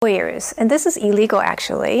employers, and this is illegal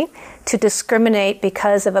actually, to discriminate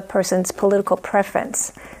because of a person's political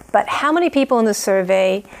preference. But how many people in the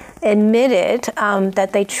survey admitted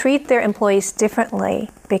that they treat their employees differently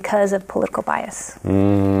because of political bias?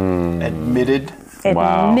 Admitted?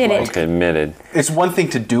 Wow. Admitted. Admitted. It's one thing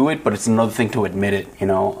to do it, but it's another thing to admit it, you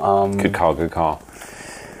know. Good call. 20%.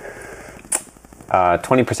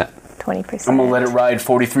 20%. I'm going to let it ride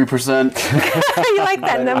 43%. You like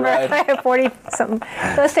that number? 40-something.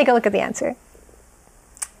 Let's take a look at the answer.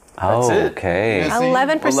 That's it. Okay.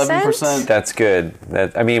 11%? 11%. That's good.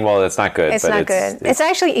 That's not good. It's not good. It's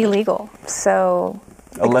actually illegal. So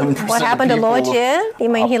 11%. what happened to Luo Jie? He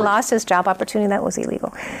offered. lost his job opportunity. That was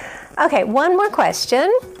illegal. Okay, one more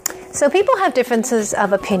question. So people have differences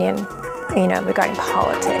of opinion, regarding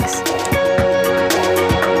politics.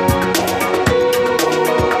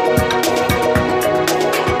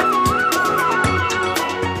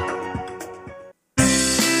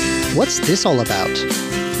 What's this all about?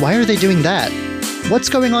 Why are they doing that? What's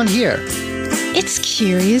going on here? It's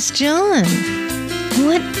Curious John.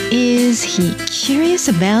 What is he curious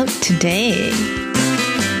about today?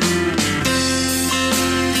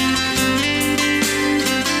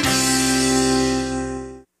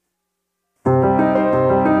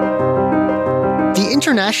 The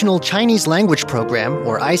International Chinese Language Program,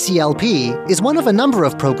 or ICLP, is one of a number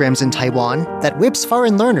of programs in Taiwan that whips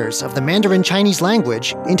foreign learners of the Mandarin Chinese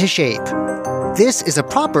language into shape. This is a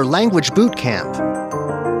proper language boot camp.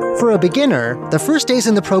 For a beginner, the first days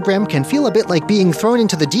in the program can feel a bit like being thrown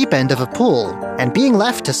into the deep end of a pool and being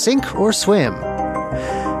left to sink or swim.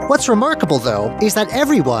 What's remarkable, though, is that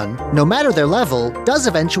everyone, no matter their level, does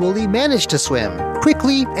eventually manage to swim,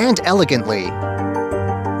 quickly and elegantly.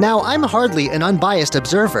 Now, I'm hardly an unbiased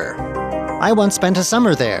observer. I once spent a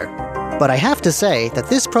summer there. But I have to say that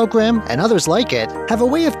this program, and others like it, have a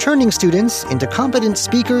way of turning students into competent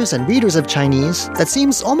speakers and readers of Chinese that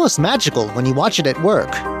seems almost magical when you watch it at work.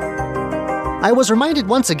 I was reminded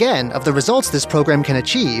once again of the results this program can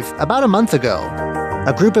achieve about a month ago.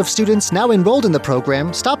 A group of students now enrolled in the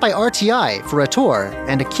program stopped by RTI for a tour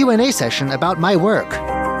and a Q&A session about my work.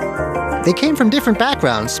 They came from different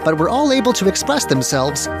backgrounds, but were all able to express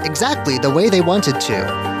themselves exactly the way they wanted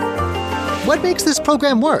to. What makes this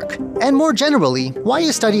program work? And more generally, why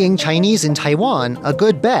is studying Chinese in Taiwan a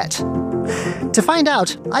good bet? To find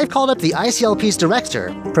out, I've called up the ICLP's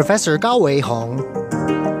director, Professor Gao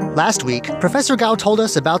Weihong. Last week, Professor Gao told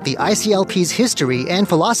us about the ICLP's history and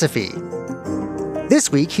philosophy.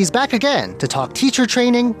 This week, he's back again to talk teacher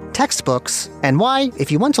training, textbooks, and why, if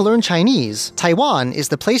you want to learn Chinese, Taiwan is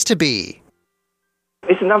the place to be.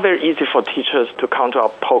 It's not very easy for teachers to come to our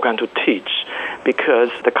program to teach because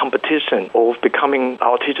the competition of becoming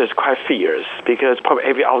our teachers is quite fierce because probably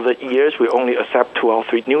every other years we only accept 2 or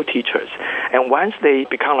 3 new teachers. And once they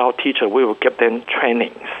become our teacher, we will give them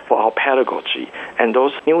trainings for our pedagogy. And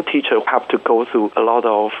those new teachers have to go through a lot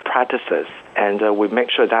of practices. And we make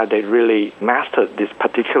sure that they really master this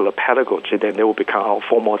particular pedagogy, then they will become our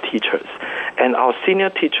formal teachers. And our senior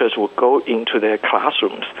teachers will go into their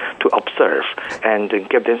classrooms to observe and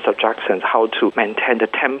give them suggestions how to maintain the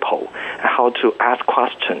tempo, how to ask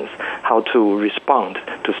questions, how to respond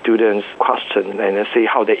to students' questions, and see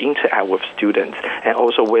how they interact with students, and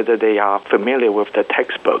also whether they are familiar with the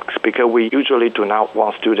textbooks, because we usually do not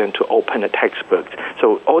want students to open the textbooks.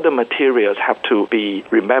 So all the materials have to be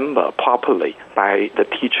remembered properly by the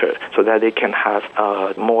teacher so that they can have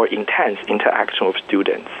a more intense interaction with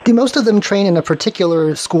students. Do most of them train in a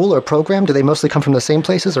particular school or program? Do they mostly come from the same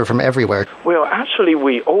places or from everywhere? Well, actually,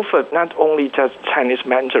 we offer not only just Chinese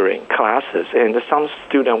Mandarin classes, and some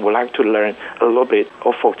students would like to learn a little bit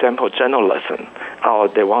of, for example, journalism, or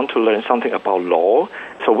they want to learn something about law.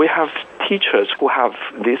 So we have teachers who have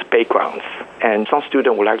these backgrounds, and some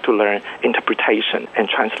students would like to learn interpretation and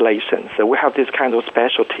translation. So we have these kind of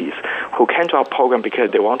specialties who came to our program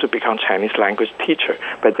because they want to become Chinese language teacher,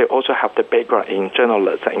 but they also have the background in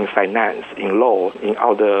journalism, in finance, in law, in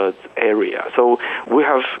other areas. So we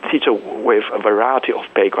have teachers with a variety of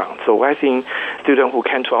backgrounds. So I think students who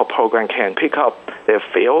came to our program can pick up their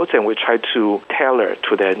fields, and we try to tailor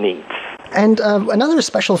to their needs. And another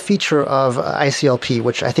special feature of ICLP,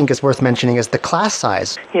 which I think is worth mentioning, is the class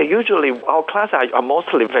size. Yeah, usually our classes are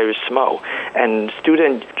mostly very small, and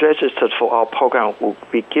students registered for our program will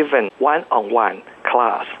be given one-on-one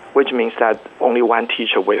class, which means that only one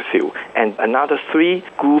teacher with you, and another 3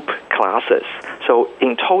 group classes. So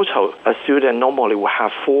in total, a student normally will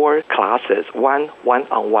have 4 classes, 1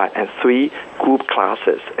 one-on-one and 3 group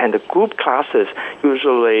classes. And the group classes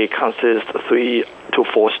usually consist of 3 to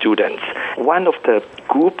 4 students. One of the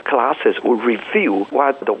group classes will review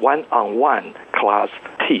what the one-on-one class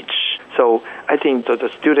teach. So I think that the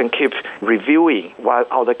student keeps reviewing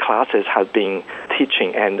what other classes have been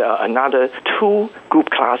teaching, and another 2 group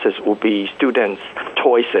classes will be students'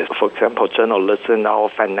 choices. For example, journalism, or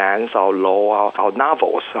finance, or law, or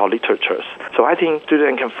novels, or literatures. So I think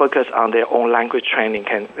students can focus on their own language training,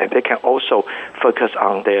 and they can also focus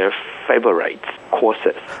on their favorite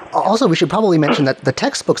courses. Also, we should probably mention that the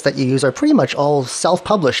textbooks that you use are pretty much all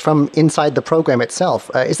self-published from inside the program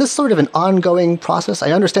itself. Is this sort of an ongoing process?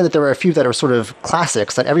 I understand that there are a few that are sort of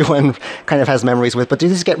classics that everyone kind of has memories with, but do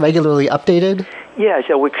these get regularly updated? Yeah,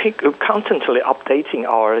 so we keep constantly updating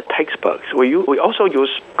our textbooks. We also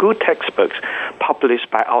use good textbooks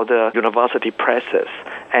published by other university presses,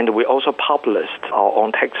 and we also published our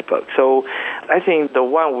own textbooks. So I think the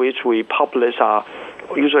one which we publish are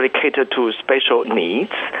usually cater to special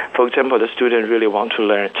needs. For example, the student really want to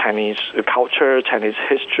learn Chinese culture, Chinese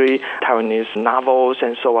history, Taiwanese novels,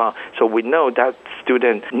 and so on. So we know that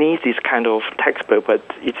student needs this kind of textbook, but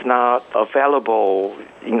it's not available,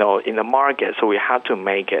 in the market, so we have to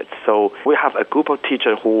make it. So we have a group of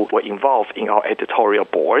teachers who were involved in our editorial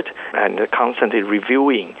board and constantly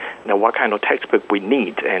reviewing what kind of textbook we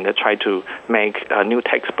need and try to make a new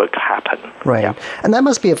textbook happen. Right. Yeah. And that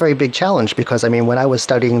must be a very big challenge because, when I was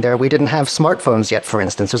studying there, we didn't have smartphones yet, for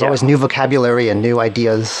instance. There's always new vocabulary and new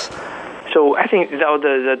ideas. So I think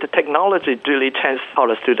the technology really changed how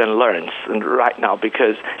the student learns right now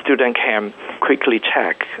because student can quickly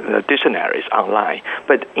check the dictionaries online.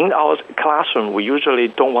 But in our classroom, we usually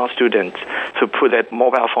don't want students to put their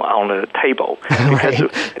mobile phone on the table because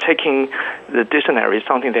checking the dictionary is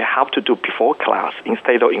something they have to do before class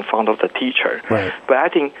instead of in front of the teacher. Right. But I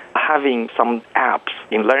think having some apps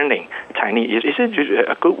in learning Chinese is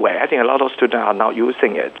a good way. I think a lot of students are now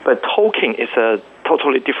using it. But talking is a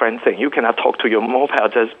totally different thing. You cannot talk to your mobile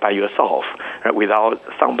just by yourself, right, without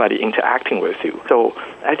somebody interacting with you. So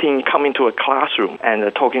I think coming to a classroom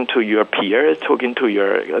and talking to your peers, talking to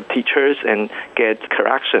your teachers, and get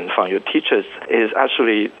correction from your teachers is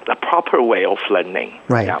actually a proper way of learning.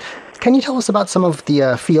 Right. Yeah. Can you tell us about some of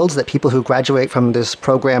the fields that people who graduate from this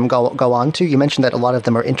program go on to? You mentioned that a lot of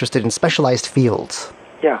them are interested in specialized fields.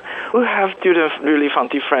 Yeah, we have students really from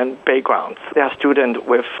different backgrounds. There are students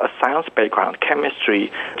with a science background,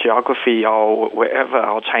 chemistry, geography, or wherever,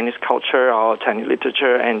 or Chinese culture, or Chinese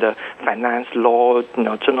literature, and finance, law,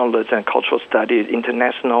 journalism, and cultural studies,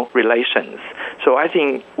 international relations. So I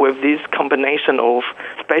think with this combination of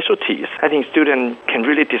specialties, I think students can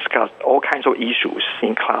really discuss all kinds of issues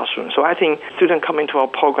in classrooms. So I think students coming to our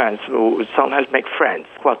programs will sometimes make friends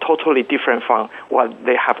who are totally different from what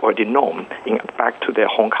they have already known back to their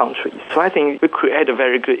home countries. So I think we create a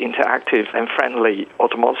very good interactive and friendly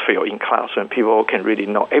atmosphere in classroom. People can really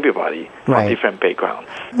know everybody from different backgrounds.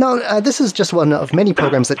 Now, this is just one of many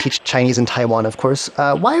programs that teach Chinese in Taiwan, of course.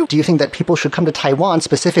 Why do you think that people should come to Taiwan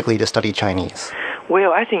specifically to study Chinese?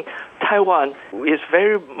 Well, I think Taiwan is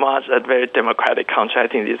very much a very democratic country. I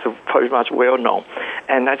think it's pretty much well known.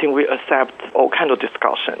 And I think we accept all kinds of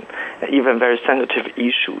discussion, even very sensitive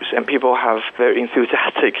issues. And people have very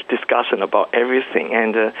enthusiastic discussion about everything.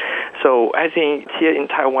 And so I think here in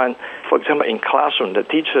Taiwan, for example, in classroom, the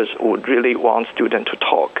teachers would really want students to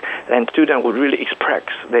talk. And students would really express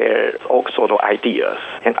their all sort of ideas.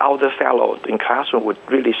 And other fellows in classroom would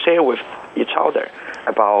really share with each other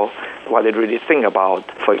about what they really think about,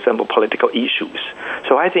 for example, political issues.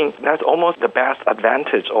 So I think that's almost the best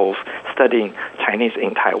advantage of studying Chinese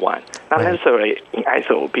in Taiwan. Not necessarily in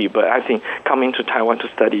ISOP, but I think coming to Taiwan to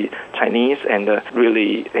study Chinese and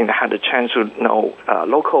really have the chance to know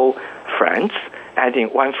local friends. I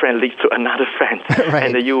think one friend leads to another friend,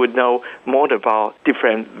 and you would know more about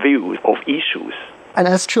different views of issues. And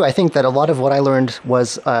that's true. I think that a lot of what I learned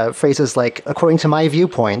was phrases like, according to my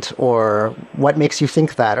viewpoint, or what makes you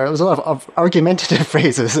think that? Or there was a lot of argumentative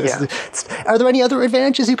phrases. Yeah. Are there any other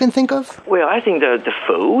advantages you can think of? Well, I think the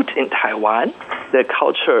food in Taiwan, the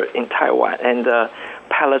culture in Taiwan, and the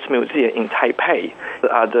Palace Museum in Taipei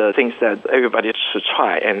are the things that everybody should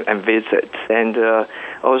try and visit. And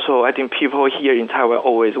also, I think people here in Taiwan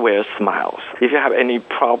always wear smiles. If you have any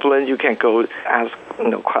problem, you can go ask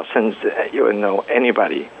questions,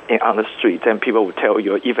 anybody on the street, and people will tell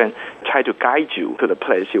you, even try to guide you to the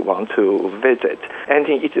place you want to visit. And I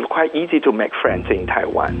think it's quite easy to make friends in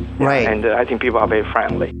Taiwan. Right. And I think people are very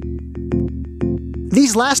friendly.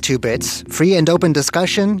 These last 2 bits, free and open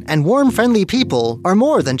discussion and warm, friendly people, are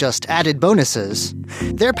more than just added bonuses.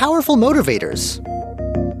 They're powerful motivators.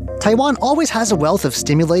 Taiwan always has a wealth of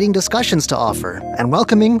stimulating discussions to offer and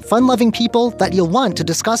welcoming, fun-loving people that you'll want to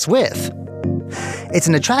discuss with. It's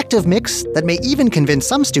an attractive mix that may even convince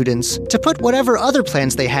some students to put whatever other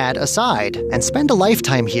plans they had aside and spend a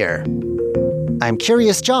lifetime here. I'm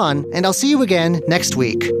Curious John, and I'll see you again next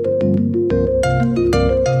week.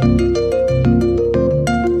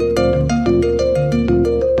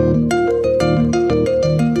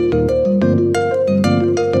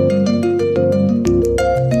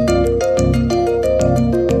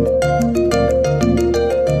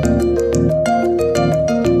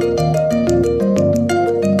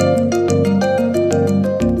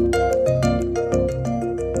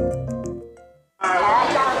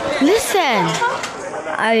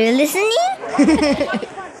 Are you listening?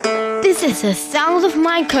 This is the sound of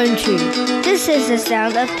my country. This is the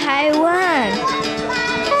sound of Taiwan.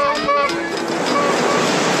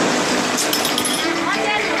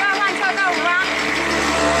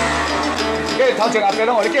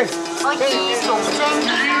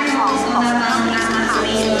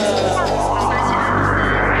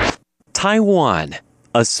 Taiwan,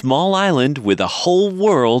 a small island with a whole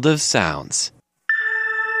world of sounds.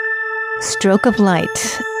 Stroke of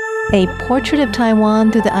Light, a portrait of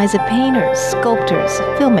Taiwan through the eyes of painters, sculptors,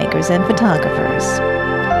 filmmakers, and photographers.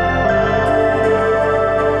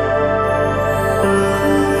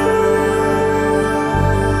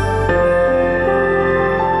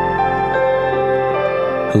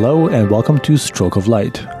 Hello and welcome to Stroke of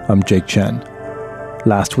Light. I'm Jake Chen.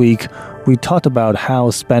 Last week, we talked about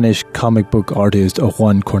how Spanish comic book artist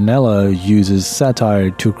Juan Cornella uses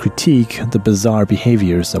satire to critique the bizarre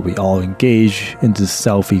behaviors that we all engage in this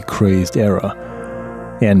selfie-crazed era.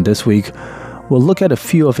 And this week, we'll look at a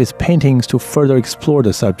few of his paintings to further explore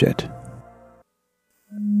the subject.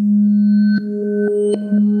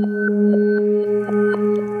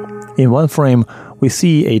 In one frame, we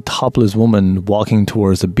see a topless woman walking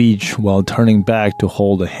towards the beach while turning back to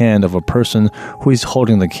hold the hand of a person who is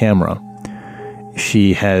holding the camera.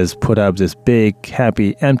 She has put up this big,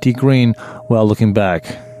 happy, empty grin while looking back.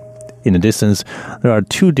 In the distance, there are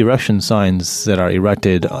two direction signs that are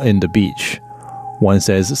erected in the beach. One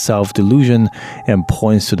says self-delusion and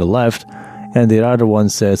points to the left, and the other one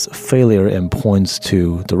says failure and points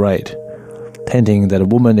to the right, hinting that a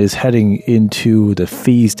woman is heading into the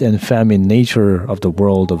feast and famine nature of the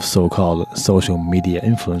world of so-called social media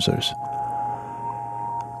influencers.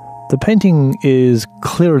 The painting is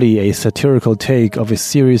clearly a satirical take of a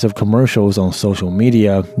series of commercials on social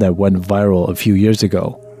media that went viral a few years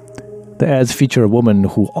ago. The ads feature a woman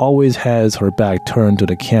who always has her back turned to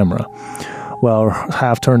the camera, while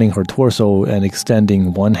half turning her torso and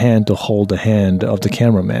extending one hand to hold the hand of the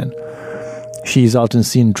cameraman. She is often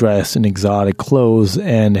seen dressed in exotic clothes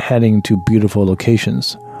and heading to beautiful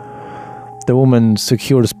locations. The woman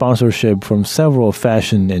secured sponsorship from several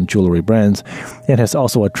fashion and jewelry brands and has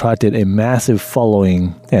also attracted a massive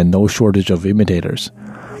following and no shortage of imitators.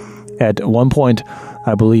 At one point,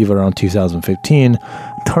 I believe around 2015,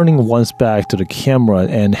 turning one's back to the camera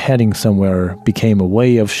and heading somewhere became a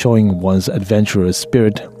way of showing one's adventurous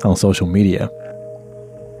spirit on social media.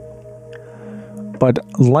 But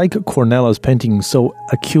like Cornella's painting so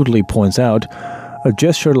acutely points out, a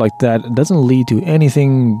gesture like that doesn't lead to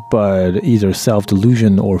anything but either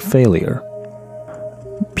self-delusion or failure.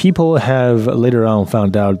 People have later on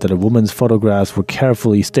found out that a woman's photographs were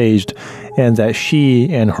carefully staged and that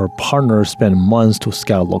she and her partner spent months to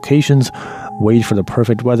scout locations, wait for the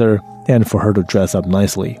perfect weather, and for her to dress up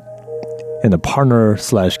nicely. And the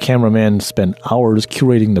partner/cameraman spent hours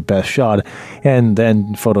curating the best shot and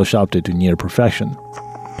then photoshopped it to near perfection.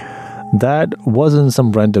 That wasn't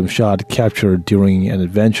some random shot captured during an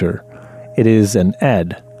adventure. It is an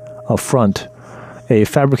ad, a front, a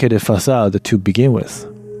fabricated facade to begin with.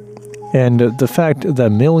 And the fact that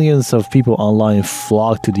millions of people online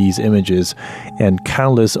flock to these images and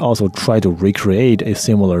countless also try to recreate a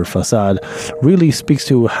similar facade really speaks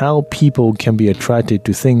to how people can be attracted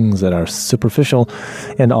to things that are superficial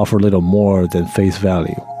and offer little more than face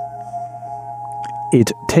value.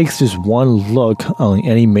 It takes just one look on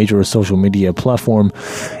any major social media platform,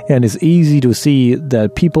 and it's easy to see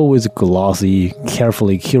that people with glossy,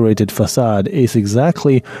 carefully curated facade is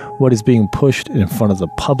exactly what is being pushed in front of the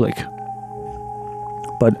public.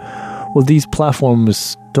 But what these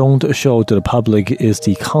platforms don't show to the public is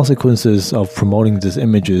the consequences of promoting these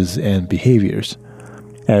images and behaviors.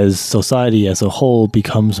 As society as a whole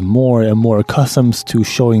becomes more and more accustomed to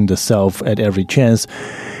showing the self at every chance,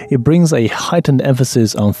 it brings a heightened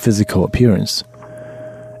emphasis on physical appearance.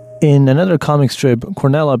 In another comic strip,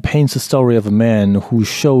 Cornella paints the story of a man who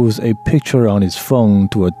shows a picture on his phone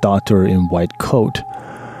to a doctor in white coat.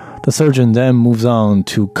 The surgeon then moves on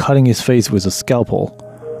to cutting his face with a scalpel.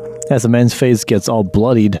 As the man's face gets all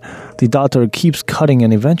bloodied, the doctor keeps cutting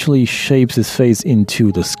and eventually shapes his face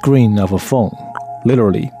into the screen of a phone,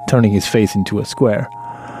 literally turning his face into a square.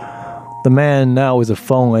 The man now with a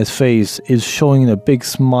phone as face is showing a big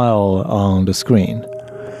smile on the screen.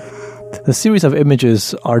 The series of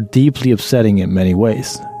images are deeply upsetting in many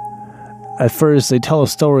ways. At first, they tell a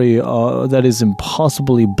story that is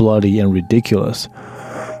impossibly bloody and ridiculous.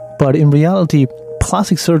 But in reality,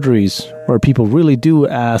 plastic surgeries, where people really do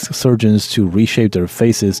ask surgeons to reshape their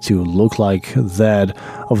faces to look like that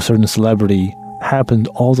of a certain celebrity, happened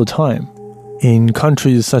all the time. In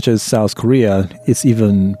countries such as South Korea, it's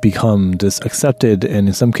even become this accepted and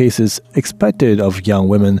in some cases expected of young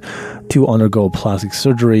women to undergo plastic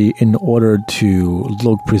surgery in order to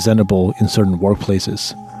look presentable in certain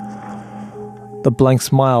workplaces. The blank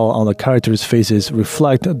smile on the characters' faces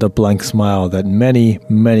reflect the blank smile that many,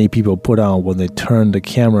 many people put on when they turn the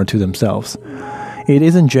camera to themselves. It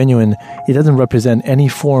isn't genuine, it doesn't represent any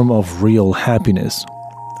form of real happiness.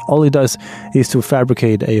 All it does is to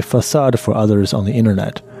fabricate a facade for others on the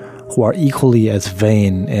internet, who are equally as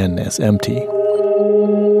vain and as empty.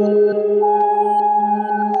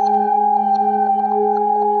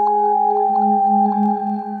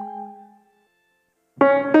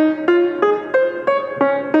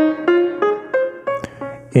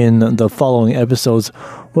 In the following episodes,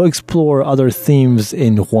 we'll explore other themes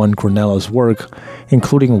in Juan Cornell's work,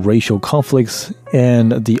 including racial conflicts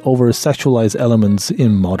and the over-sexualized elements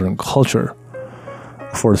in modern culture.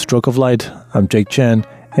 For Stroke of Light, I'm Jake Chen,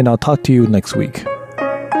 and I'll talk to you next week.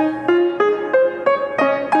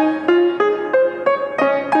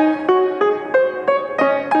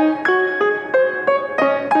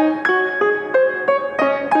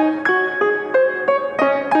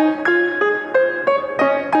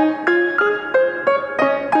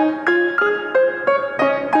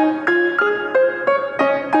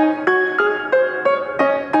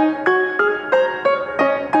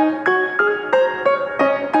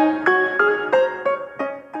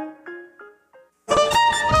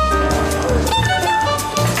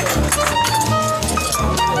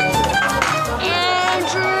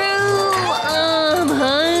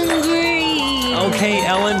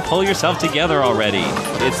 Pull yourself together already.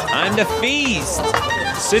 It's time to feast.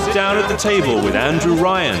 Sit down at the table with Andrew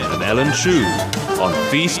Ryan and Ellen Chu on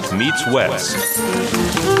Feast Meets West.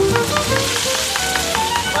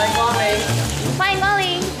 欢迎光临。欢迎光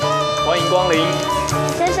临。欢迎光临。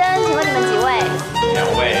先生，请问你们几位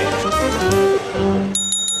？2位。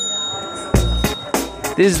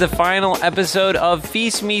This is the final episode of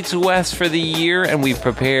Feast Meets West for the year, and we've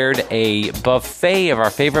prepared a buffet of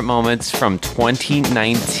our favorite moments from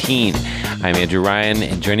 2019. I'm Andrew Ryan,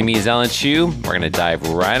 and joining me is Ellen Chu. We're going to dive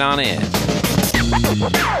right on in.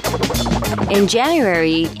 In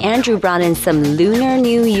January, Andrew brought in some Lunar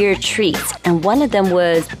New Year treats, and one of them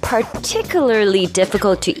was particularly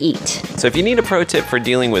difficult to eat. So if you need a pro tip for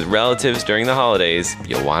dealing with relatives during the holidays,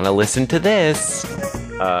 you'll want to listen to this.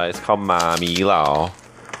 It's called Ma Mi Lao.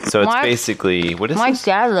 So it's basically, what is my this?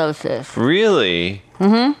 My dad loves this. Really?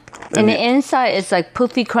 Mm-hmm. And the inside is like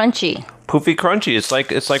poofy crunchy. Poofy crunchy. It's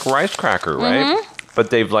like rice cracker, right? Mm-hmm. But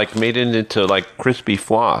they've like made it into like crispy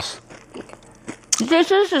floss. This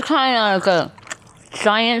is kind of like a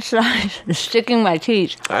giant size sticking my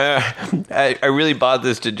teeth. I really bought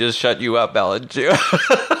this to just shut you up, Ellen.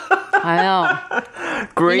 I know.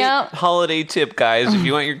 Great holiday tip, guys. If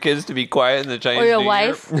you want your kids to be quiet in the Chinese New Year. Or your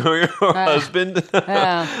wife. Or your husband.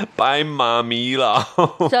 Buy Ma Mi Lao.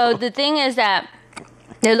 So the thing is that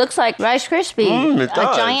it looks like Rice Krispie. It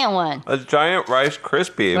does. A giant one. A giant Rice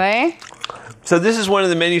Krispie. Right? So this is one of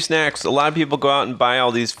the menu snacks. A lot of people go out and buy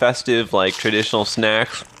all these festive, like, traditional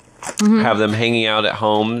snacks. Mm-hmm. Have them hanging out at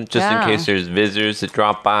home just in case there's visitors that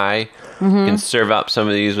drop by. Mm-hmm. You can serve up some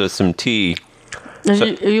of these with some tea. So,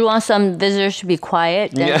 you want some visitors to be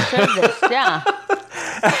quiet? Then serve this. Yeah.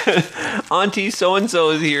 Auntie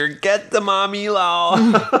so-and-so is here. Get the Ma Mi Lao.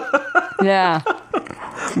 Yeah.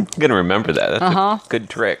 I'm going to remember that. That's a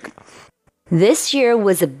good trick. This year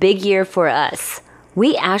was a big year for us.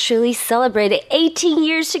 We actually celebrated 18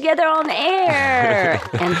 years together on air.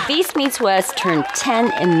 And Feast Meets West turned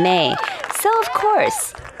 10 in May. So, of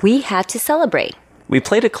course, we had to celebrate. We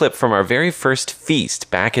played a clip from our very first feast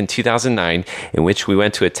back in 2009 in which we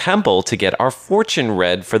went to a temple to get our fortune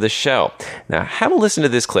read for the show. Now, have a listen to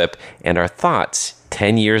this clip and our thoughts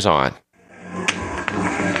 10 years on. It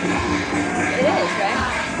is,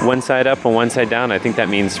 right? One side up and one side down. I think that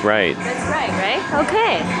means right. That's right?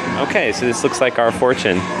 Okay. Okay, so this looks like our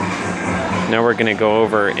fortune. Now we're going to go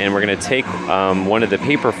over and we're going to take one of the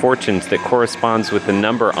paper fortunes that corresponds with the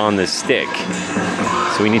number on the stick.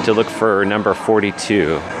 So we need to look for number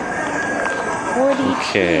 42.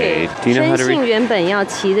 Okay. Do you know how to 生性 read? 原本要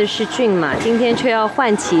骑的是骏马，今天却要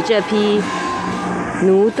换骑这匹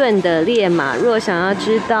奴钝的烈马。若想要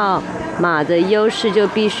知道马的优势，就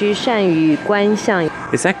必须善于观象。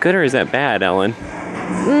 Is that good or is that bad, Ellen?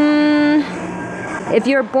 If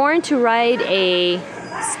you're born to ride a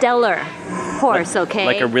stellar horse, okay?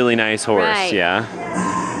 Like a really nice horse, Right. yeah.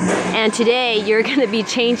 And today you're going to be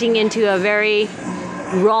changing into a very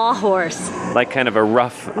raw horse. Like kind of a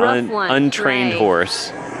rough one, untrained right.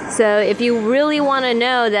 horse. So if you really want to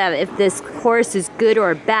know that if this horse is good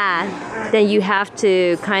or bad, then you have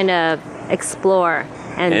to kind of explore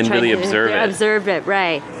and try really to observe it. it,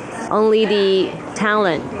 right? Only the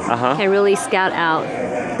talent can really scout out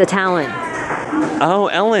the talent. Oh,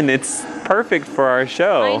 Ellen, it's perfect for our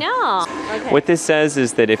show. I know. Okay. What this says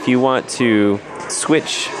is that if you want to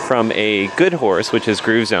switch from a good horse, which is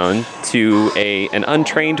Groove Zone, to an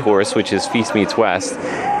untrained horse, which is Feast Meets West,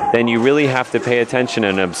 then you really have to pay attention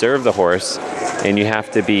and observe the horse, and you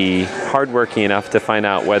have to be hardworking enough to find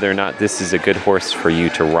out whether or not this is a good horse for you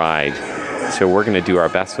to ride. So we're going to do our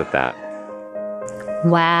best with that.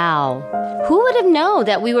 Wow. Who would have known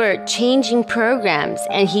that we were changing programs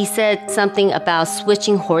and he said something about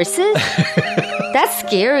switching horses? That's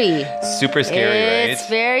scary. Super scary, It's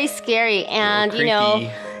very scary. And, you know,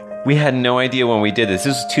 we had no idea when we did this.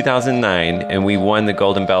 This was 2009, and we won the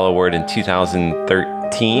Golden Bell Award in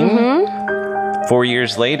 2013. 4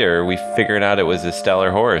 years later, we figured out it was a stellar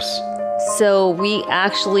horse. so we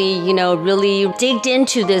actually, you know, really digged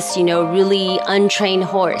into this, you know, really untrained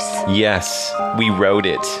horse. Yes, we rode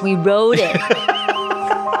it. We rode it.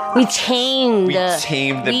 We tamed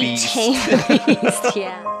the beast.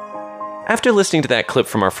 Yeah. After listening to that clip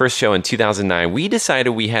from our first show in 2009, we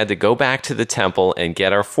decided we had to go back to the temple and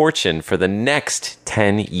get our fortune for the next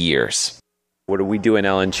 10 years. What are we doing,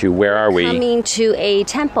 Ellen Chu? Where are we? Coming to a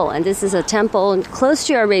temple, and this is a temple close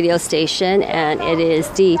to our radio station, and it is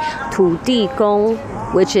the Tu Di Gong,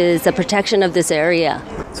 which is the protection of this area.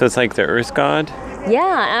 So it's like the earth god?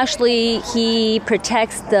 Yeah, actually, he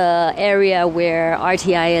protects the area where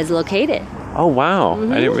RTI is located. Oh, wow.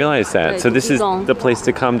 I didn't realize that. So this is the place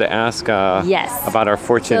to come to ask about our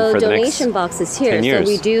fortune for the next 10 years. So donation box is here. So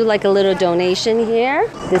we do like a little donation here.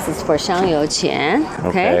 This is for 香油钱.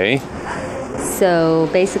 Okay. So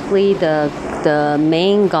basically, the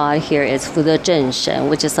main god here is Fu De Zhen Shen,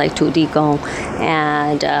 which is like Tu Di Gong,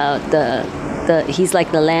 and he's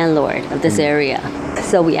like the landlord of this area.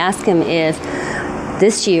 So we asked him if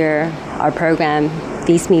this year our program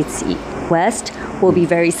Feast Meets West will be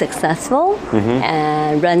very successful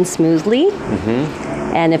and run smoothly,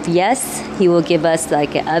 and if yes, he will give us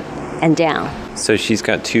like an up and down. So she's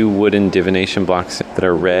got two wooden divination blocks that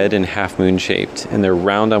are red and half moon shaped, and they're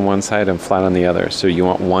round on one side and flat on the other. So you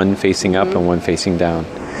want one facing up and one facing down.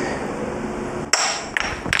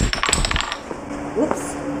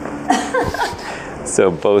 Whoops. So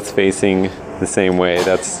both facing the same way.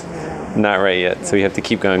 That's not right yet. So you have to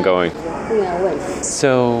keep on going.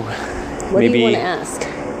 So What maybe do you want to ask?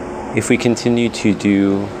 if we continue to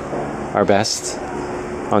do our best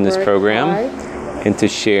on this program and to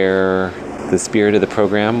share the spirit of the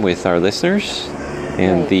program with our listeners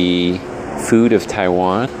and the food of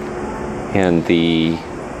Taiwan and the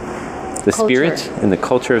spirit and the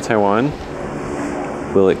culture of Taiwan,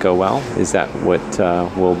 will it go well? Is that what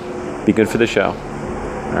will be good for the show?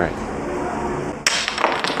 All right.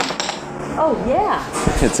 Oh, yeah.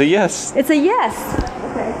 It's a yes. It's a yes.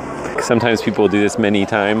 Okay. Sometimes people do this many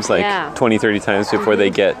times, like 20, 30 times before they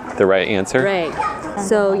get the right answer. Right.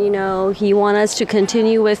 So, you know, he wants us to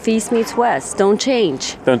continue with Feast Meets West. Don't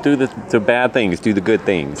change. Don't do the bad things. Do the good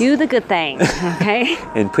things. Do the good things, okay?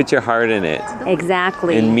 And put your heart in it.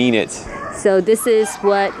 Exactly. And mean it. So this is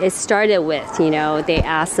what it started with. You know, they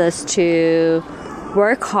asked us to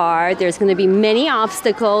work hard. There's going to be many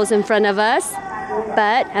obstacles in front of us.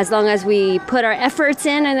 But as long as we put our efforts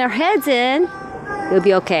in and our heads in, it'll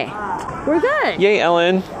be okay. We're good. Yay,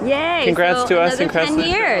 Ellen. Yay. Congrats to us. Another 10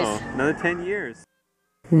 years. Another 10 years.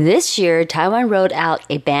 This year, Taiwan rolled out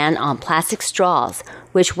a ban on plastic straws,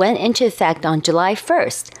 which went into effect on July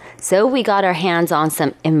 1st. So we got our hands on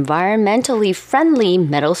some environmentally friendly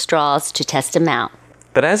metal straws to test them out.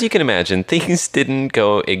 But as you can imagine, things didn't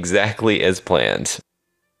go exactly as planned.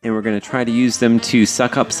 And we're going to try to use them to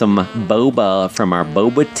suck up some boba from our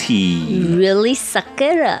boba tea. Really suck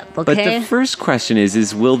it up, okay? But the first question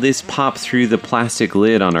is will this pop through the plastic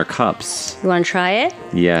lid on our cups? You want to try it?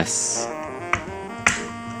 Yes.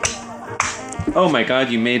 Oh my God,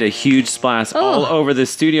 you made a huge splash all over the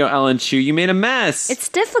studio, Ellen Chu. You made a mess. It's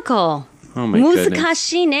difficult. Oh my goodness. 難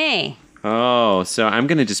しいね. Oh, so I'm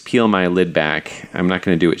going to just peel my lid back. I'm not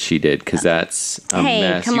going to do what she did because that's a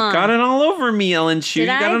mess. Come on. You got it all over me, Ellen Chu. You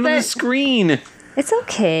got it on the screen. It's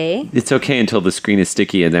okay. It's okay until the screen is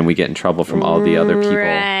sticky and then we get in trouble from all the other people.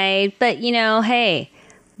 Right. But, hey,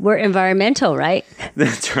 we're environmental, right?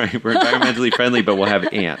 That's right. We're environmentally friendly, but we'll have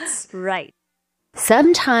ants. Right.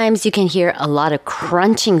 Sometimes you can hear a lot of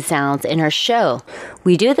crunching sounds in our show.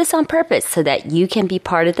 We do this on purpose so that you can be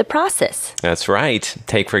part of the process. That's right.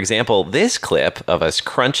 Take, for example, this clip of us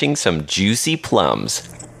crunching some juicy plums.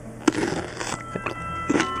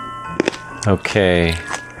 Okay.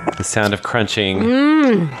 The sound of crunching.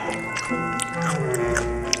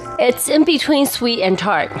 It's in between sweet and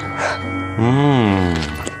tart.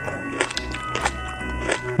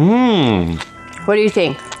 What do you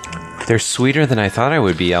think? They're sweeter than I thought I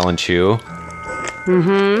would be, Ellen Chu.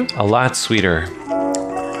 A lot sweeter.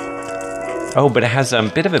 Oh, but it has a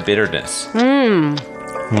bit of a bitterness.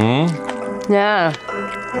 Yeah.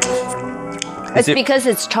 It's because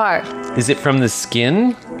it's tart. Is it from the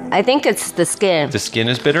skin? I think it's the skin. The skin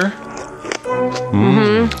is bitter?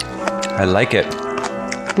 I like it.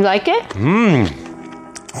 You like it?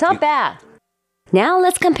 It's not bad. Now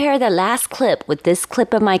let's compare the last clip with this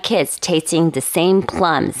clip of my kids tasting the same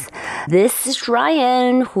plums. This is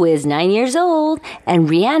Ryan, who is 9 years old, and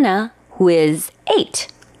Rihanna, who is 8.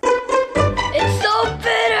 It's so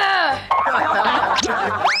bitter!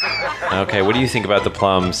 Okay, what do you think about the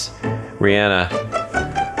plums? Rihanna.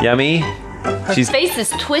 Yummy? Her face is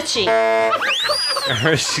twitching.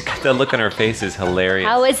 She got that look on her face is hilarious.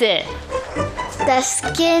 How is it? The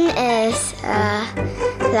skin is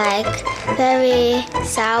very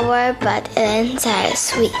sour, but inside is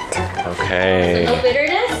sweet. Okay. No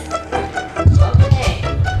bitterness? Okay.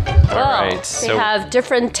 All right. They So have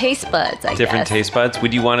different taste buds, I different guess. taste buds.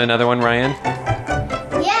 Would you want another one, Ryan?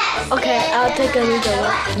 Yes. Okay, I'll take another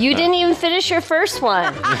one. You didn't even finish your first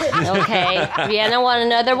one. Okay. Rihanna, want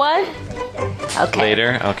another one? Okay.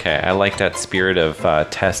 Later? Okay. I like that spirit of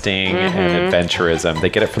testing and adventurism. They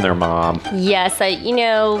get it from their mom. Yes,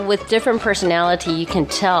 with different personality, you can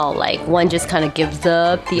tell, one just kind of gives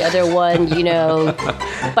up, the other one,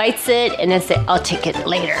 bites it and then say, I'll take it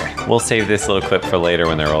later. We'll save this little clip for later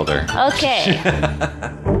when they're older. Okay.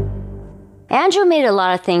 Andrew made a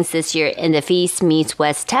lot of things this year in the Feast Meets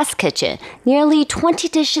West test kitchen, nearly 20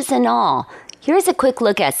 dishes in all. Here's a quick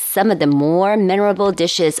look at some of the more memorable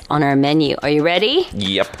dishes on our menu. Are you ready?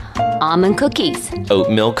 Yep. Almond cookies.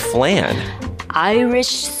 Oat milk flan. Irish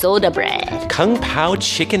soda bread. Kung Pao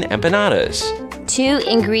chicken empanadas.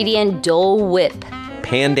 2-ingredient Dole Whip.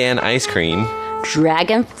 Pandan ice cream.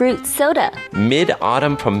 Dragon fruit soda.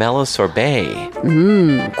 Mid-autumn pomelo sorbet.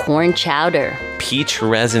 Corn chowder. Peach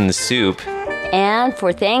resin soup. And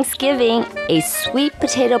for Thanksgiving, a sweet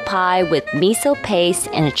potato pie with miso paste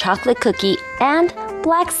and a chocolate cookie and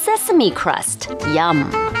black sesame crust. Yum.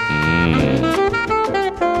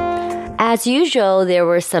 As usual, there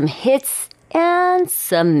were some hits and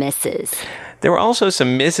some misses. There were also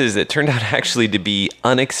some misses that turned out actually to be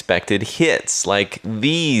unexpected hits, like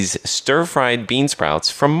these stir-fried bean sprouts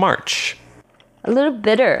from March. A little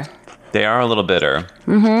bitter. They are a little bitter.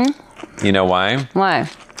 You know why? Why?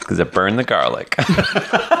 Because it burned the garlic.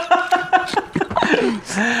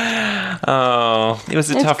 Oh, it was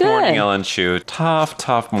a tough morning, Ellen Chu.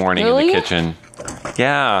 Tough morning in the kitchen.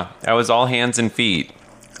 Yeah, I was all hands and feet.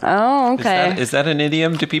 Oh, okay. Is that an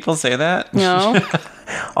idiom? Do people say that? No.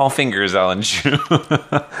 All fingers, Ellen Chu.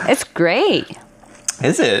 It's great.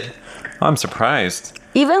 Is it? Oh, I'm surprised.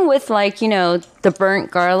 Even with the burnt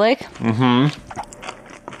garlic.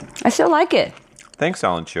 I still like it. Thanks,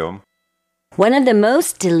 Ellen Chu. One of the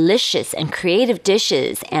most delicious and creative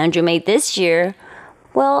dishes Andrew made this year,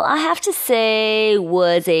 well, I have to say,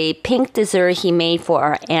 was a pink dessert he made for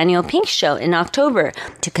our annual Pink Show in October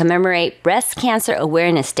to commemorate Breast Cancer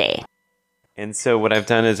Awareness Day. And so what I've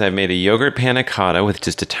done is I've made a yogurt panna cotta with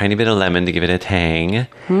just a tiny bit of lemon to give it a tang.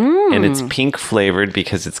 And it's pink flavored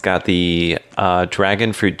because it's got the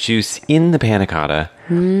dragon fruit juice in the panna cotta.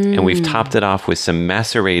 And we've topped it off with some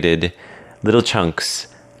macerated little chunks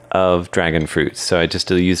of dragon fruit. So I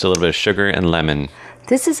just used a little bit of sugar and lemon.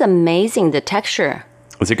 This is amazing, the texture.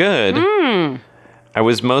 Was it good? I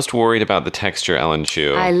was most worried about the texture, Ellen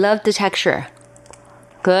Chu. I love the texture.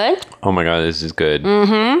 Good? Oh my God, this is good.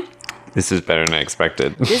 This is better than I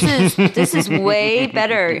expected. This is way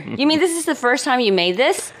better. You mean this is the first time you made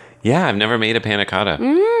this? Yeah, I've never made a panna cotta.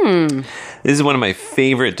 This is one of my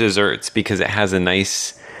favorite desserts because it has a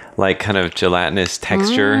nice, kind of gelatinous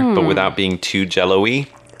texture, but without being too jello-y.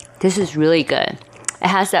 This is really good. It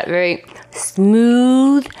has that very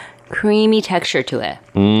smooth, creamy texture to it.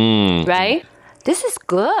 Right? This is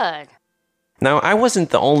good. Now, I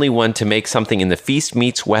wasn't the only one to make something in the Feast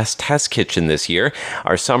Meets West test kitchen this year.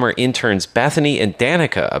 Our summer interns Bethany and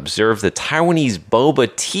Danica observed the Taiwanese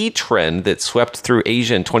boba tea trend that swept through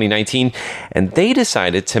Asia in 2019, and they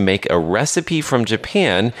decided to make a recipe from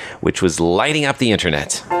Japan, which was lighting up the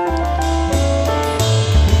internet.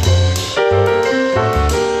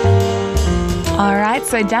 All right,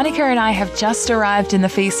 so Danica and I have just arrived in the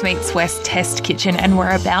Feast Meets West test kitchen and we're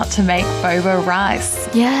about to make boba rice.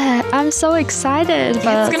 Yeah, I'm so excited.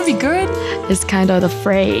 Yeah, it's going to be good. It's kind of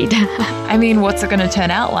afraid. I mean, what's it going to turn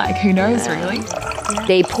out like? Who knows, really?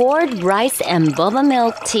 They poured rice and boba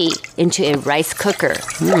milk tea into a rice cooker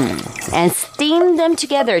and steamed them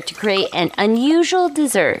together to create an unusual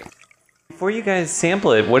dessert. Before you guys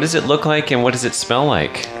sample it, what does it look like and what does it smell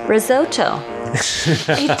like? Risotto.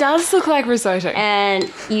 It does look like risotto. And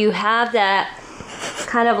you have that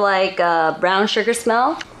kind of like brown sugar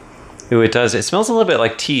smell. Ooh, it does. It smells a little bit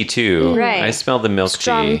like tea, too. Right. I smell the milk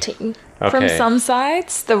Strong tea. tea. Okay. From some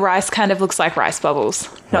sides, the rice kind of looks like rice bubbles.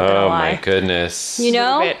 Not gonna lie. Oh, my goodness. You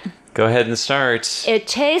know, Go ahead and start. it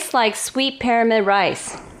tastes like sweet pyramid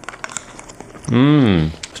rice.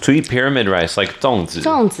 Sweet pyramid rice, like 粽子.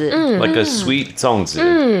 粽子. Like a sweet 粽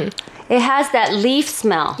子. It has that leaf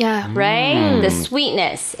smell. Yeah. Right? The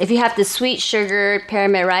sweetness. If you have the sweet sugar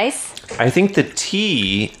pyramid rice. I think the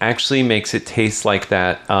tea actually makes it taste like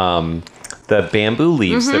that, the bamboo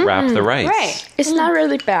leaves that wrap the rice. Right. It's not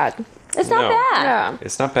really bad. It's not bad. Yeah.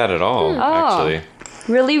 It's not bad at all, actually.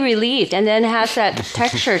 Really relieved. And then has that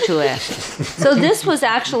texture to it. So this was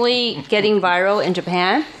actually getting viral in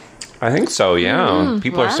Japan. I think so, yeah.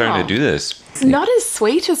 People are starting to do this. It's not as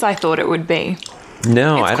sweet as I thought it would be.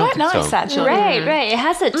 No, I It's don't quite think nice, so. actually. Right. It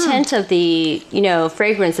has a tint of the,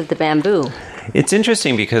 fragrance of the bamboo. It's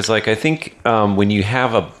interesting because, like, I think when you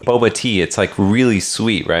have a boba tea, it's like really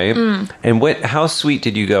sweet, right? And how sweet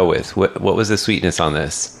did you go with? What was the sweetness on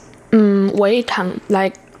this? 微糖,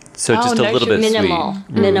 like So just a no little sugar. bit Minimal.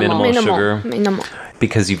 sweet. Minimal sugar. Minimal.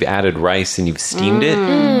 Because you've added rice and you've steamed it.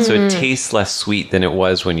 So it tastes less sweet than it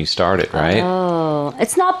was when you started, right? Oh,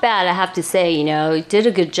 it's not bad, I have to say, you did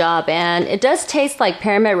a good job. And it does taste like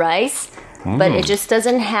pyramid rice, but it just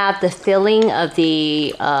doesn't have the filling of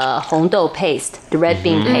the hongdou paste, the red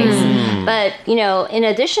bean paste. But, in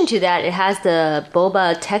addition to that, it has the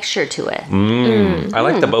boba texture to it. I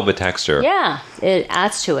like the boba texture. Yeah, it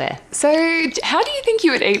adds to it. So, how do you think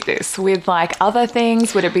you would eat this? With like other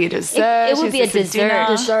things? Would it be a dessert? It would Is be a this dessert.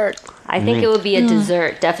 dinner? I think it would be a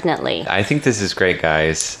dessert, definitely. I think this is great,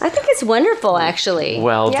 guys. I think it's wonderful, actually.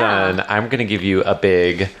 Well Yeah. done. I'm going to give you a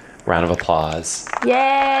big round of applause.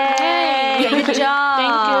 Yay! Good job.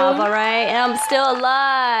 Thank you. All right, and I'm still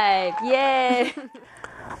alive. Yay!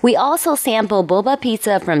 We also sampled boba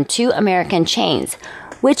pizza from 2 American chains,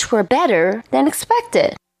 which were better than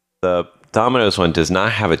expected. The Domino's one does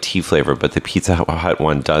not have a tea flavor, but the Pizza Hut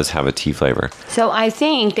one does have a tea flavor. So I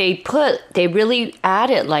think they really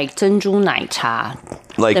added like 珍珠奶茶,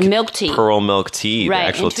 Like the milk tea. pearl milk tea, Right, the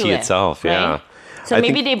actual into tea it, itself. right? Yeah. So I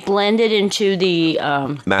maybe think they blended into the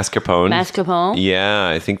mascarpone. mascarpone. Yeah,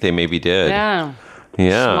 I think they maybe did. Yeah.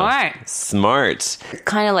 Yeah. Smart.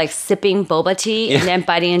 Kind of like sipping boba tea and then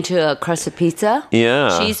biting into a crusted pizza.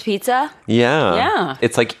 Yeah. Cheese pizza. Yeah. Yeah.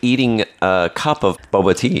 It's like eating a cup of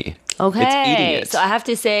boba tea. Okay. It's eating it. So I have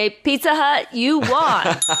to say, Pizza Hut, you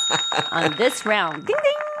won on this round. Ding,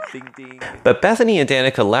 ding. But Bethany and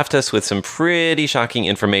Danica left us with some pretty shocking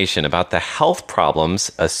information about the health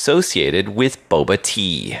problems associated with boba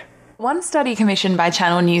tea. One study commissioned by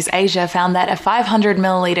Channel News Asia found that a 500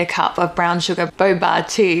 milliliter cup of brown sugar boba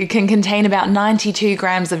tea can contain about 92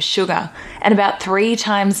 grams of sugar, and about 3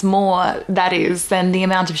 times more, that is, than the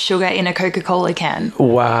amount of sugar in a Coca-Cola can.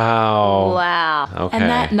 Wow. Wow. Okay. And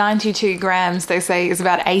that 92 grams, they say, is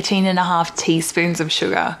about 18.5 teaspoons of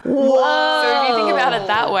sugar. Whoa. So if you think about it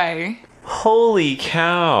that way. Holy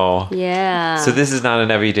cow. Yeah. So this is not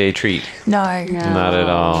an everyday treat. No. Not at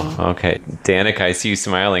all. Okay. Danica, I see you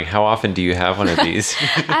smiling. How often do you have one of these?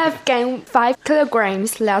 I have gained 5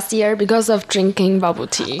 kilograms last year because of drinking bubble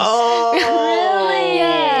tea. Oh, really?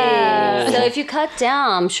 Yeah. So if you cut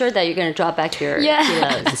down, I'm sure that you're going to drop back your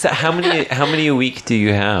kilos. So how many a week do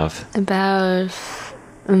you have? About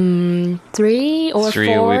 3 or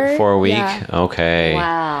 4. 4 a week? Yeah. Okay.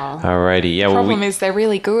 Wow. Alrighty. Yeah, well, Problem is they're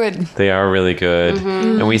really good. they are really good.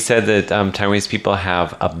 And we said that Taiwanese people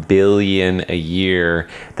have 1 billion a year.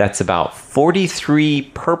 That's about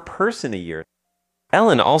 43 per person a year.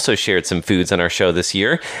 Ellen also shared some foods on our show this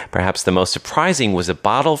year. Perhaps the most surprising was a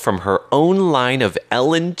bottle from her own line of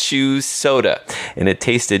Ellen Chu soda, and it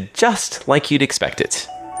tasted just like you'd expect it.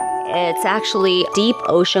 It's actually deep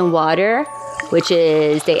ocean water which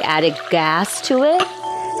is they added gas to it.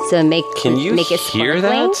 So make Can you make it hear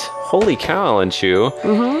sparkling. that? Holy cow, Ellen Chu.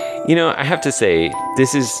 Mm-hmm. You know, I have to say,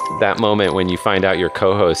 this is that moment when you find out your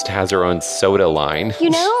co-host has her own soda line. You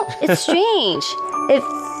know, it's strange. It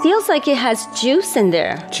feels like it has juice in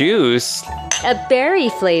there. Juice? A berry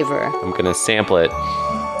flavor. I'm going to sample it.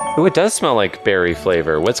 Oh, it does smell like berry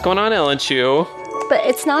flavor. What's going on, Ellen Chu? But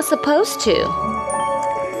it's not supposed to.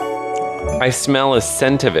 I smell a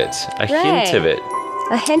scent of it, a hint of it.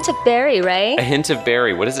 A hint of berry, right? A hint of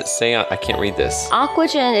berry. What does it say? I can't read this.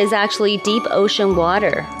 Aquagen is actually deep ocean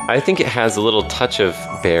water. I think it has a little touch of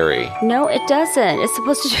berry. No, it doesn't. It's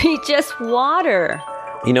supposed to be just water.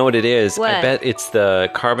 You know what it is? What? I bet it's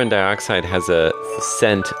the carbon dioxide has a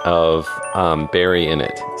scent of berry in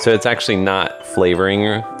it. So it's actually not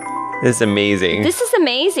flavoring. It's amazing. This is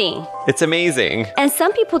amazing. It's amazing. And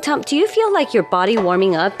some people tell me, do you feel like your body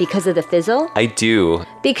warming up because of the fizzle? I do.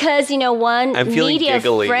 Because, one I'm feeling media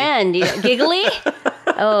giggly. friend, giggly?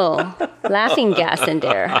 Oh, laughing gas in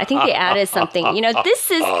there. I think they added something.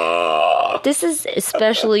 This is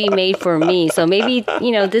especially made for me. So maybe,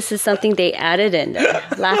 this is something they added in there.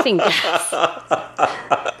 Laughing gas.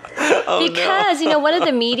 Because, one of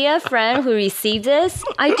the media friend who received this,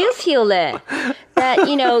 I do feel it.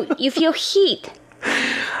 That, you feel heat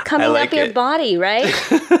coming up your body, right?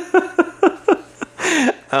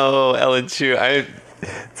 Oh, Ellen Chu,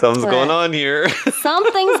 something's going on here.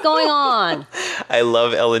 Something's going on. I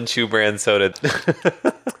love Ellen Chu brand soda.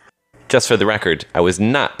 Just for the record, I was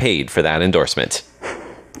not paid for that endorsement.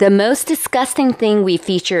 The most disgusting thing we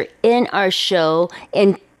feature in our show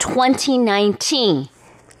in 2019.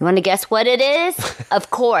 You want to guess what it is? Of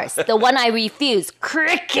course, the one I refused,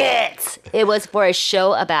 crickets. It was for a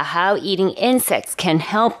show about how eating insects can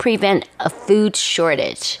help prevent a food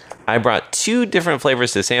shortage. I brought 2 different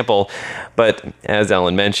flavors to sample, but as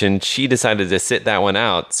Ellen mentioned, she decided to sit that one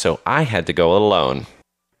out, so I had to go alone.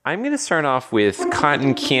 I'm going to start off with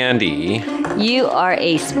cotton candy. You are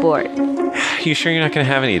a sport. You sure you're not going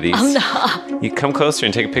to have any of these? I'm not. You come closer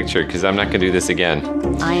and take a picture, because I'm not going to do this again.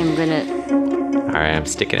 I am going to... All right, I'm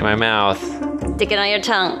sticking it in my mouth. Stick it on your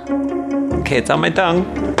tongue. Okay, it's on my tongue.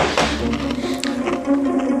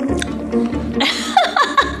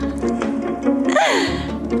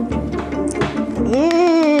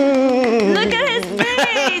 Look at his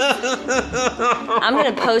face. I'm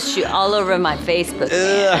going to post you all over my Facebook.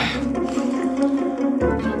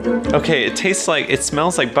 Okay, it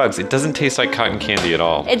smells like bugs. It doesn't taste like cotton candy at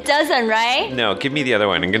all. It doesn't, right? No, give me the other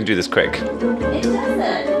one. I'm going to do this quick. It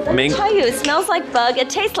doesn't. Let me tell you, it smells like bug. It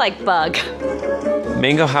tastes like bug.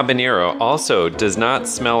 Mango habanero also does not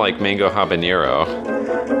smell like mango habanero.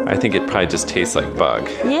 I think it probably just tastes like bug.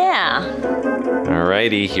 Yeah.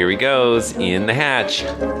 Alrighty, here he goes in the hatch.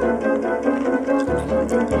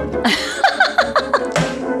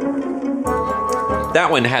 That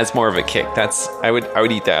one has more of a kick. I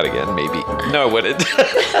would eat that again, maybe. No, I wouldn't.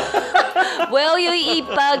 Will you eat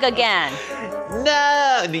bug again?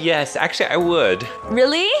 No. Yes, actually, I would.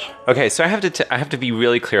 Really? Okay, so I have to be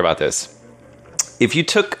really clear about this. If you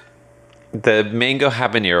took the mango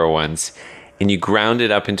habanero ones and you ground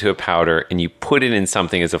it up into a powder and you put it in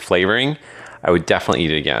something as a flavoring, I would definitely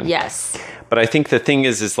eat it again. Yes. But I think the thing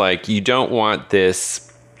is like you don't want this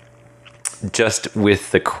just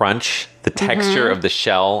with the crunch, the texture of the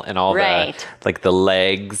shell and all the like the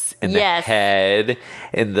legs and the head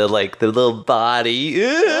and the little body. Ew,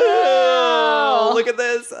 look at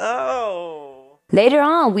this. Oh. Later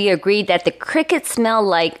on, we agreed that the crickets smell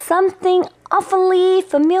like something awfully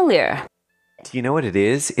familiar. Do you know what it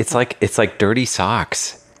is? It's like dirty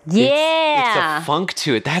socks. Yeah. It's a funk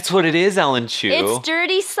to it. That's what it is, Ellen Chu. It's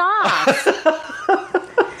dirty socks.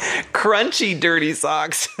 Crunchy dirty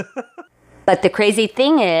socks. But the crazy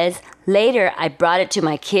thing is, later I brought it to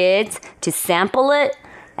my kids to sample it,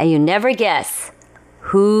 and you never guess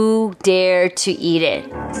who dared to eat it.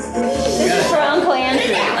 This is for Uncle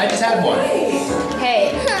Andrew. I just had one. Hey,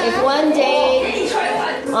 if one day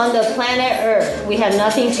on the planet Earth we have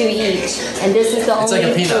nothing to eat, and this is the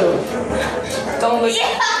only food. Don't look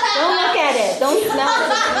at it. Don't smell it.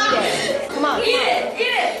 Just eat it. Come on. Eat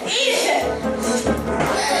it.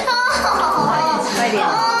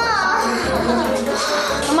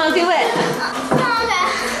 Come on, do it.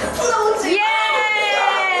 Yay!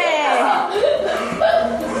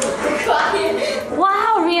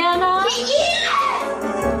 Wow, Rihanna.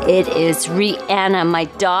 It is Rihanna, my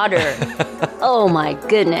daughter. Oh my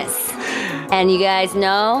goodness. And you guys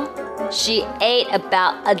know, she ate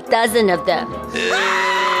about a dozen of them.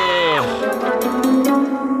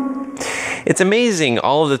 It's amazing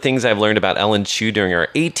all of the things I've learned about Ellen Chu during our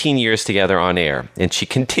 18 years together on air, and she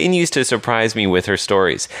continues to surprise me with her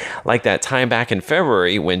stories, like that time back in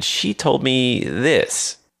February when she told me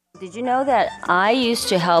this. Did you know that I used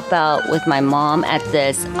to help out with my mom at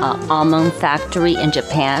this almond factory in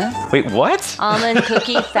Japan? Wait, what? Almond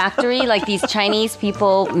cookie factory, like these Chinese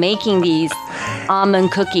people making these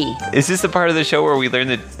almond cookie. Is this the part of the show where we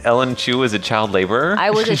learned that Ellen Chu was a child laborer?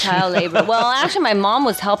 I was a child laborer. Well, actually, my mom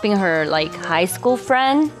was helping her like high school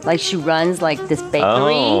friend. Like she runs like this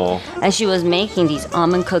bakery, and she was making these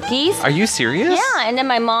almond cookies. Are you serious? Yeah, and then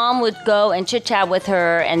my mom would go and chit chat with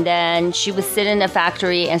her, and then she would sit in the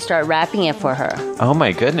factory and start wrapping it for her. Oh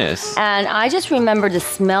my goodness. And I just remember the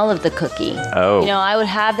smell of the cookie. Oh. You know, I would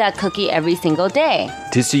have that cookie every single day.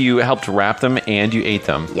 So you helped wrap them and you ate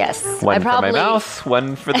them? Yes. One for my mouth,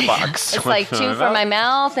 one for the box. It's like two for my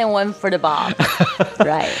mouth and one for the box.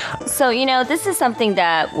 Right. So, you know, this is something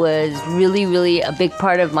that was really, really a big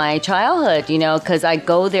part of my childhood, you know, because I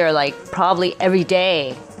go there like probably every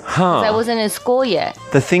day. Because I wasn't in school yet.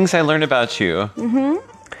 The things I learned about you. Mm-hmm.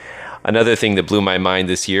 Another thing that blew my mind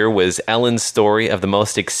this year was Ellen's story of the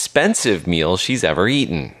most expensive meal she's ever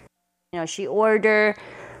eaten. You know, she ordered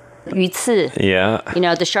鱼刺. Yeah. You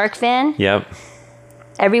know, the shark fin. Yep.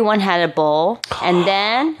 Everyone had a bowl. And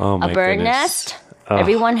then a bird nest.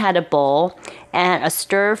 Everyone had a bowl. And a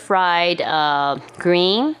stir-fried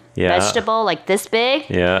green vegetable like this big.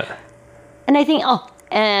 Yeah. And I think,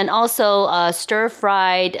 and also a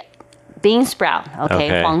stir-fried bean sprout.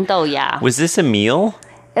 Okay. 黄豆芽. Was this a meal?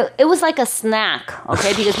 It was like a snack,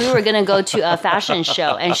 okay? Because we were going to go to a fashion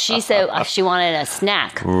show, and she said she wanted a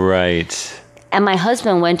snack. Right. And my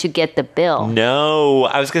husband went to get the bill. No,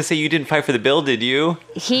 I was going to say you didn't fight for the bill, did you?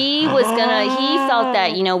 He felt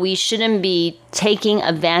that, you know, we shouldn't be taking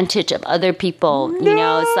advantage of other people. You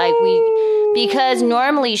know, it's like because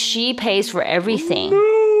normally she pays for everything.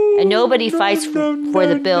 And nobody fights for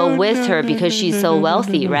the bill with her because she's so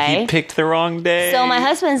wealthy, right? He picked the wrong day. So my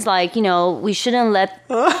husband's like, you know, we shouldn't let,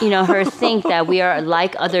 you know, her think that we are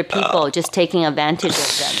like other people, just taking advantage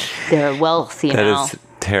of them, their wealth, you know. That is a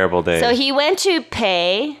terrible day. So he went to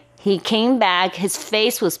pay. He came back. His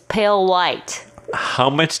face was pale white. How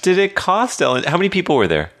much did it cost, Ellen? How many people were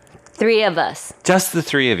there? 3 of us. Just the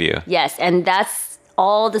 3 of you? Yes, and that's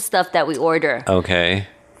all the stuff that we order. Okay.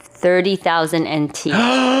 30,000 NT.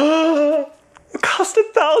 It cost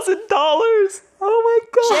 $1,000. Oh my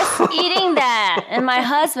God. Just eating that. And my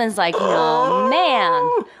husband's like, you know, man,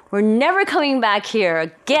 we're never coming back here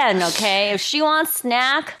again, okay? If she wants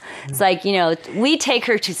snack, it's like, you know, we take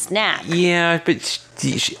her to snack. Yeah, but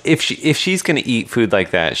if she's going to eat food like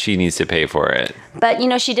that, she needs to pay for it. But, you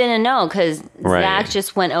know, she didn't know because Zach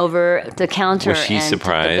just went over the counter. Was she and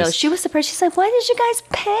surprised? Took the bill. She was surprised. She's like, why did you guys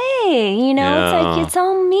pay? You know, it's like, it's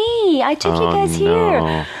on me. I took you guys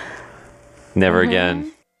here. Never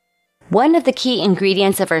again. One of the key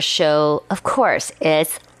ingredients of our show, of course,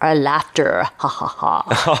 is our laughter. Ha ha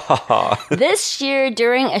ha. This year,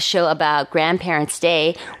 during a show about Grandparents'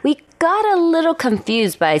 Day, we got a little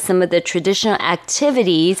confused by some of the traditional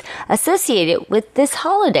activities associated with this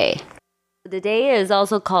holiday. The day is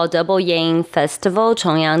also called Double Yang Festival,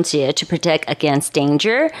 重阳节, to protect against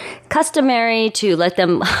danger. Customary to let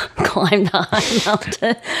them climb the high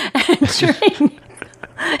mountain and drink.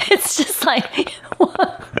 It's just like,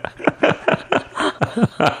 what?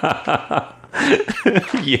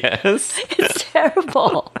 Yes. It's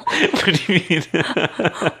terrible. What do you mean?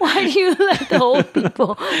 Why do you let the old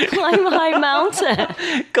people climb a high mountain?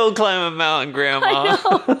 Go climb a mountain, Grandma. I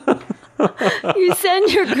know. You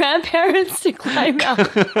send your grandparents to climb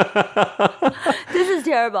mountains. This is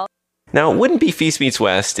terrible. Now, it wouldn't be Feast Meets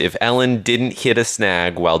West if Ellen didn't hit a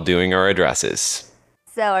snag while doing our addresses.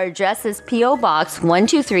 So our address is P.O. Box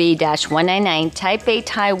 123-199, Taipei,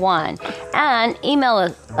 Taiwan. And email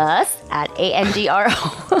us at andro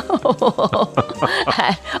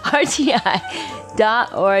at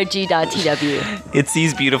rti.org.tw. It's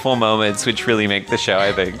these beautiful moments which really make the show,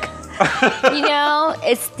 I think. You know,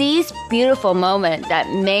 it's these beautiful moments that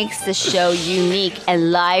makes the show unique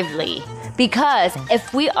and lively. Because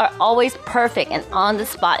if we are always perfect and on the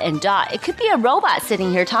spot and dot, it could be a robot sitting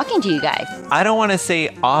here talking to you guys. I don't want to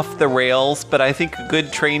say off the rails, but I think a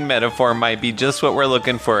good train metaphor might be just what we're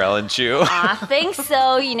looking for, Ellen Chu. I think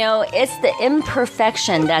so. You know, it's the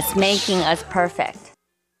imperfection that's making us perfect.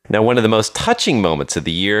 Now, one of the most touching moments of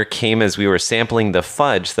the year came as we were sampling the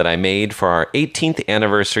fudge that I made for our 18th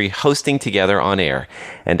anniversary hosting together on air.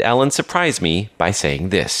 And Ellen surprised me by saying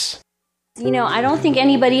this. I don't think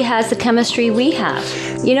anybody has the chemistry we have.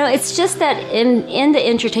 It's just that in the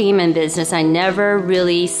entertainment business, I never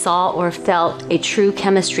really saw or felt a true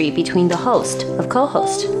chemistry between the host of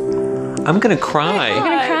co-host. I'm going to cry. You're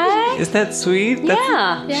going to cry? Isn't that sweet?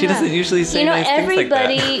 Yeah. She doesn't usually say nice things like that.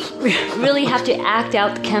 Everybody really have to act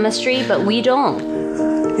out the chemistry, but we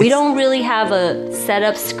don't. We don't really have a set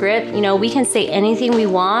up script. We can say anything we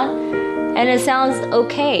want, and it sounds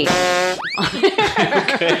okay.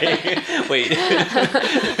 Okay. Wait.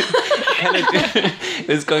 It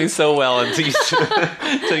was going so well until you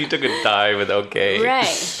took a dive with okay.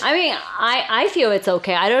 Right. I mean, I feel it's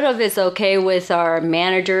okay. I don't know if it's okay with our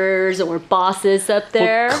managers or bosses up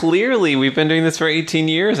there. Well, clearly, we've been doing this for 18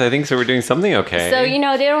 years, I think, so we're doing something okay. So,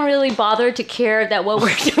 they don't really bother to care that what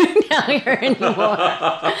we're doing down here anymore.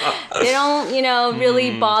 They don't,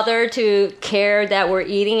 really bother to care that we're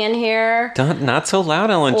eating in here. Not so loud,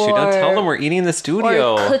 Ellen Chu. Don't tell them we're eating in the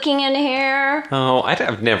studio. Or cooking in here. Oh,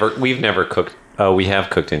 we've never cooked. Oh, we have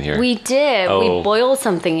cooked in here. We did. Oh. We boiled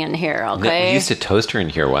something in here, okay? We used to toaster in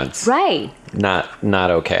here once. Right. Not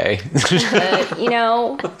okay. But, we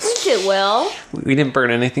did well. We didn't burn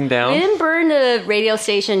anything down. We didn't burn the radio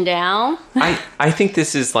station down. I think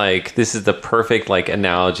this is the perfect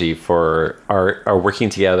analogy for our working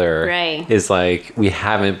together. Right. Is we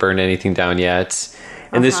haven't burned anything down yet.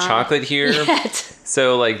 And this chocolate here. Yet.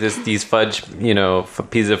 So these fudge,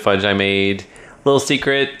 piece of fudge I made. Little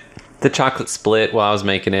secret. The chocolate split while I was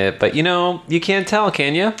making it, but you can't tell,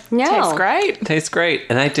 can you? No. Tastes great,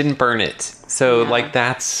 and I didn't burn it. So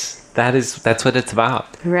that's what it's about.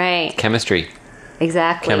 Right. Chemistry.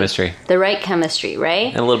 Exactly. Chemistry. The right chemistry, right?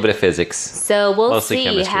 And a little bit of physics. So we'll Mostly see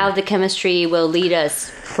chemistry. how the chemistry will lead us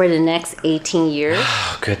for the next 18 years.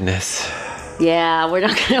 Oh, goodness. Yeah, we're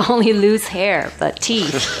not going to only lose hair, but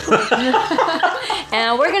teeth.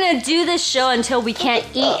 And we're going to do this show until we can't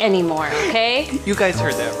eat anymore, okay? You guys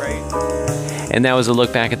heard that, right? And that was a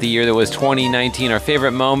look back at the year that was 2019, our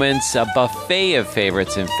favorite moments, a buffet of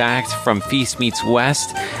favorites, in fact, from Feast Meets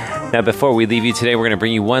West. Now, before we leave you today, we're going to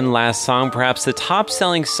bring you one last song, perhaps the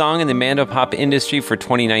top-selling song in the Mandopop industry for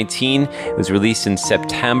 2019. It was released in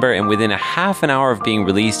September, and within a half an hour of being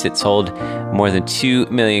released, it sold more than 2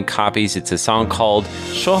 million copies. It's a song called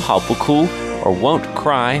说好不哭 or Won't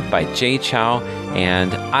Cry by Jay Chou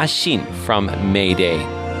and Ah Xin from Mayday.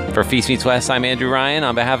 For Feast Meets West, I'm Andrew Ryan.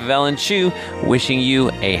 On behalf of Ellen Chu, wishing you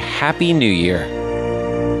a happy new year.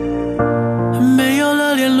 没有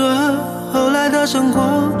了联络，后来的生活，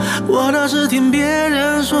我倒是听别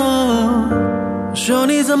人说，说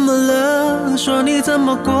你怎么了，说你怎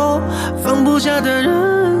么过，放不下的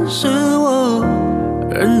人是我。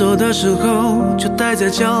人多的时候就待在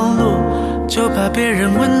角落，就怕别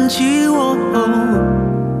人问起我。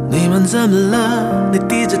你们怎么了？你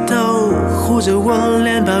低着头护着我，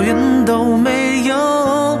连抱怨都没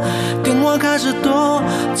有。电话开始多，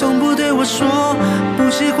从不对我说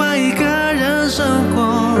不喜欢一个人生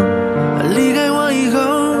活。离开我以后，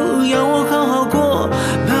要我好好过，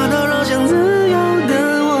怕打扰想自由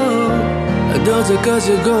的我。都这个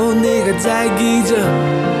时候，你还在意着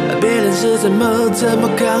别人是怎么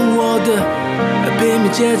看我的？拼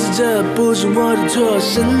命解释这不是我的错，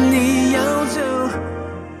是你要走。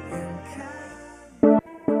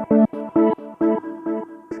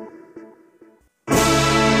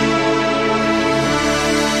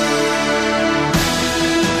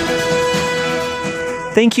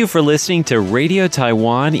Thank you for listening to Radio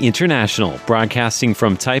Taiwan International, broadcasting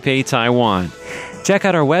from Taipei, Taiwan. Check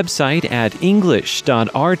out our website at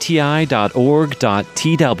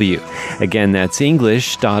english.rti.org.tw. Again, that's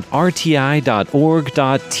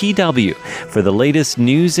english.rti.org.tw for the latest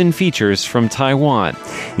news and features from Taiwan.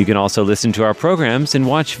 You can also listen to our programs and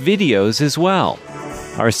watch videos as well.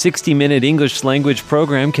 Our 60-minute English language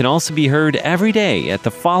program can also be heard every day at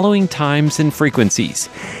the following times and frequencies.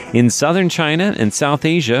 In southern China and South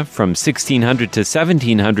Asia from 1600 to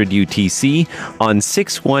 1700 UTC on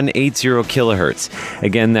 6180 kHz.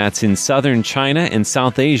 Again, that's in southern China and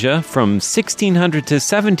South Asia from 1600 to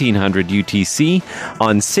 1700 UTC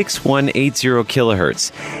on 6180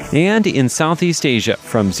 kHz. And in Southeast Asia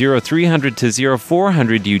from 0300 to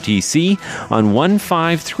 0400 UTC on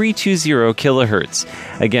 15320 kHz.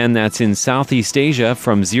 Again, that's in Southeast Asia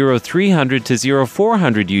from 0300 to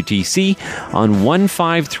 0400 UTC on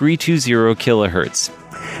 15320 kHz.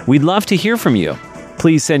 We'd love to hear from you.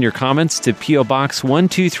 Please send your comments to P.O. Box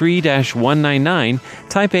 123-199,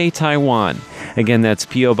 Taipei, Taiwan. Again, that's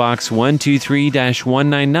P.O. Box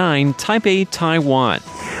 123-199, Taipei, Taiwan.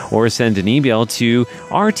 Or send an email to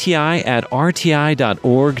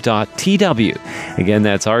rti@rti.org.tw. Again,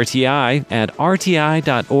 that's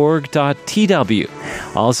rti@rti.org.tw.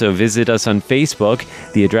 Also, visit us on Facebook.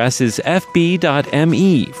 The address is fb.me/Radio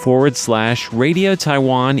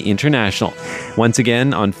Taiwan International. Once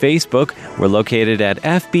again, on Facebook, we're located at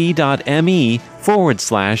fb.me/Radio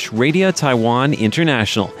Taiwan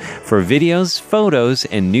International for videos, photos,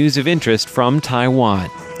 and news of interest from Taiwan.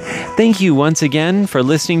 Thank you once again for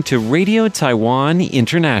listening to Radio Taiwan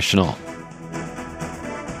International.